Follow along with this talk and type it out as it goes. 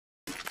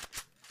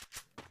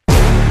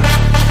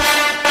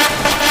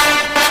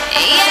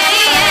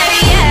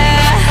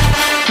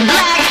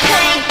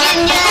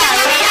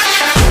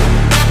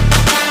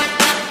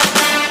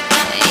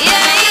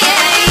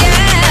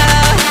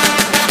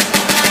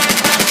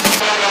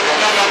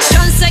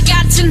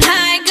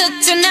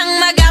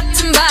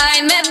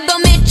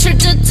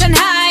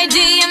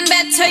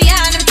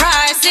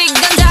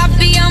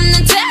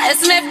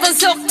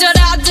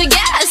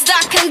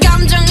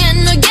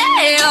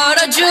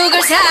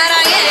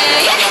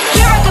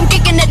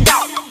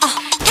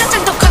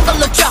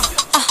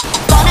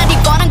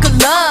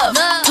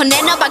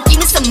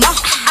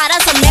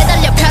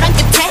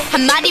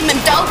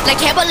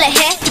like 해볼래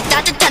해 좀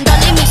따뜻한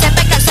떨림이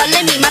새빨간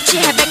설렘이 마치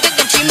해변가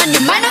같지만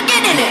you might not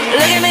get in it.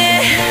 Look at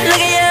me,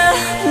 look at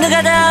you.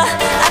 누가 더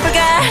아플까?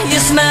 You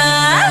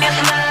smile.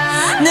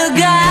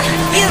 누가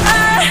you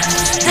are.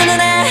 두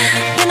눈에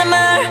이 눈물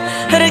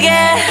흐르게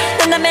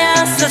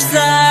된다면 so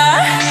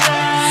sorry.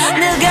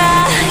 누가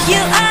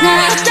you are.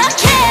 나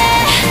어떡해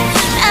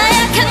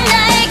나약한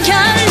나에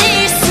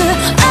견딜 수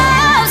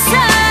없어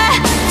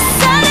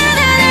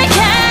서로를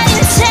가린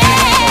채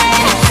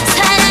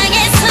사랑의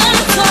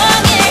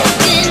숨통을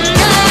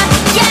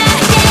끊어야겠어.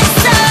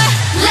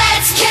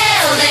 Let's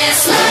kill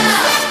this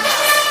love.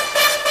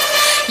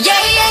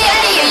 Yeah yeah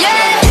yeah yeah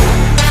yeah.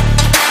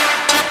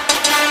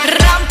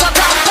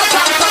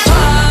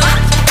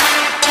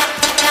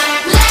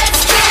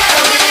 Let's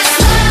kill this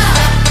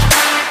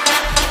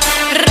love.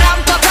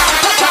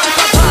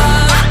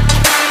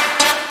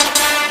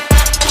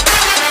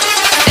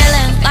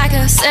 Feeling like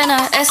a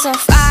sinner, it's so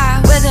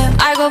far with him.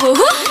 I go boo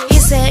hoo. He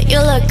said you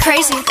look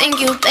crazy, thank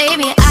you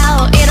baby.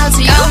 I'll eat all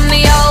to you. Got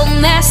me all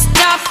messed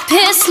up.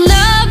 His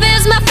love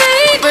is my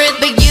favorite,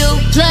 but you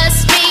plus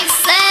me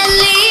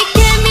sadly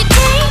can be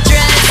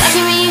dangerous.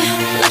 Lucky me,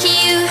 lucky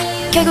you.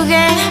 결국엔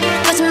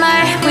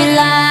거짓말 we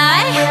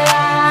lie.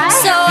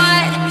 So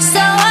what,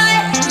 so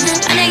what.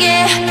 만약에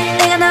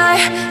내가 널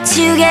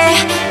지우게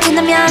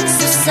된다면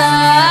so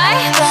sorry.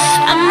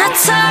 I'm not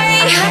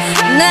sorry.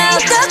 나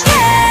어떡해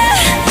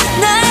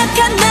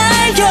나약한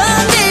날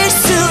견딜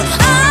수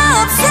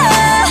없어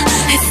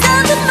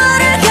했던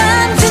눈물을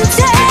감춘 채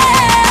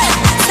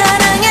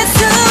사랑의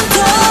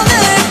숨통을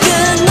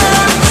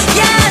끊어야겠어.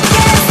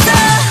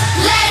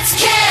 Let's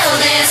kill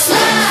this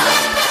love.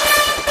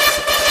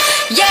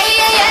 Yeah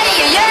yeah yeah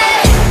yeah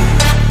yeah.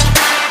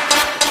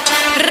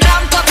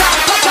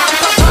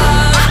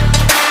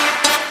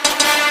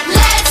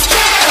 Let's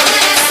kill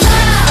this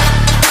love.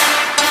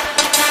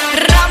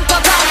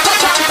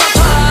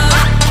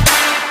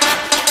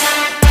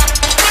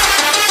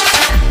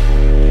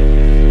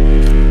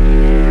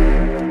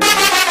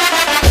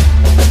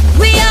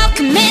 We all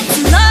commit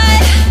to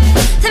love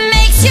that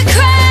makes you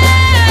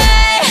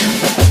cry.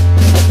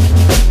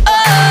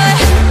 Oh,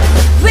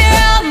 we're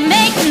all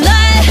making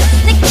love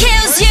that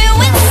kills you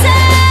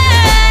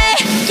inside.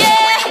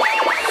 Yeah,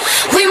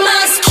 we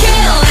must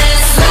kill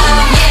this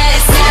love. Yeah,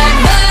 it's sad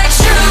but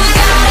true.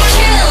 Gotta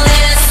kill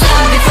this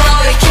love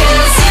before it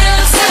kills you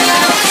too.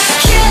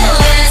 Kill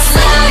this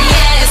love.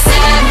 Yeah, it's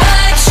sad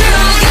but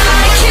true.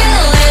 Gotta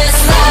kill this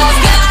love.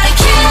 Gotta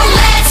kill.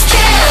 Let's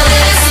kill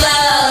this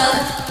love.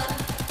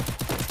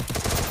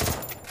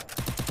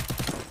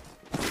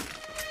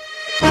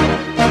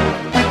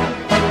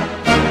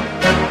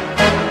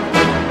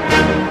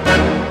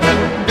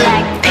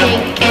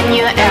 Blackpink in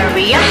your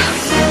area.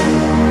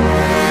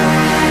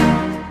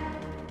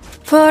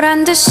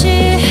 보란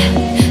듯이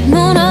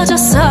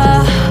무너졌어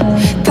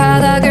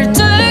바닥을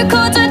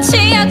뚫고 저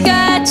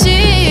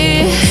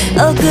지하까지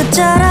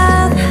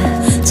엊그처럼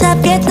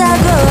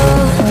잡겠다고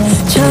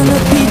저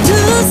높이 두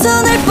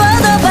손을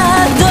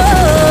뻗어봐도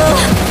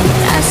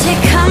다시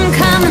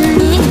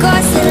캄캄한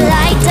이곳에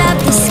light up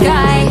the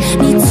sky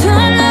네 두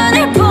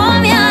눈을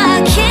보며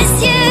I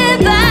kiss you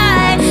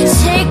bye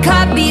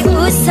실컷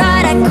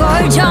비웃어라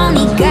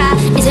꼴좋으니까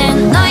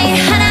이젠 너희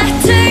하나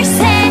둘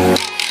셋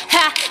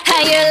How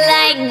you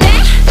like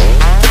that?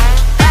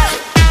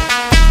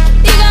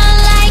 You gon'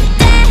 like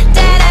that?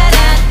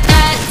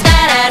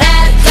 Da-da-da-da-da-da-da.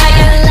 How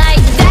you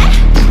like that?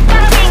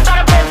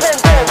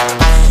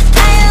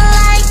 How you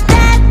like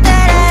that?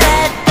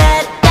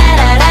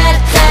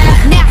 Da-da-da-da-da-da-da.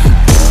 Now,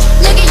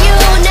 look at you,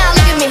 now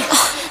look at me.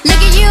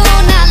 Look at you,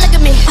 now look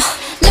at me.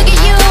 Look at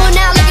you,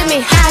 now look at me.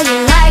 How you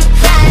like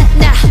that?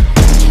 Now,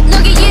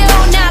 look at you,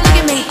 now look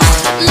at me.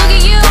 Look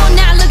at you,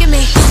 now look at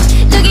me.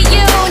 Look at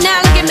you, now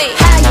look at me.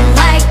 How you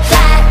like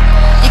that?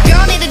 Your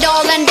girl need it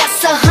all and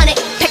that's 100.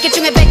 패킷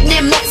중에 100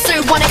 내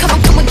몫을 원해. Come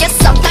on, get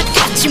some. 딱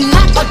같지만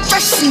어쩔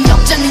순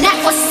없잖아.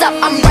 What's up?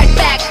 I'm right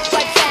back.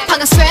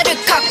 방금 sweater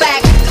cock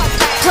back.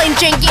 Plain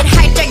Jane get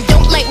hijacked.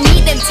 Don't like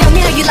me, then tell me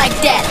how you like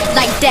that.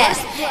 Like that.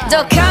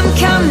 더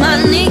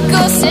캄캄한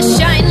이곳에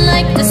shine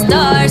like the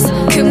stars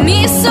그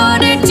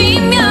미소를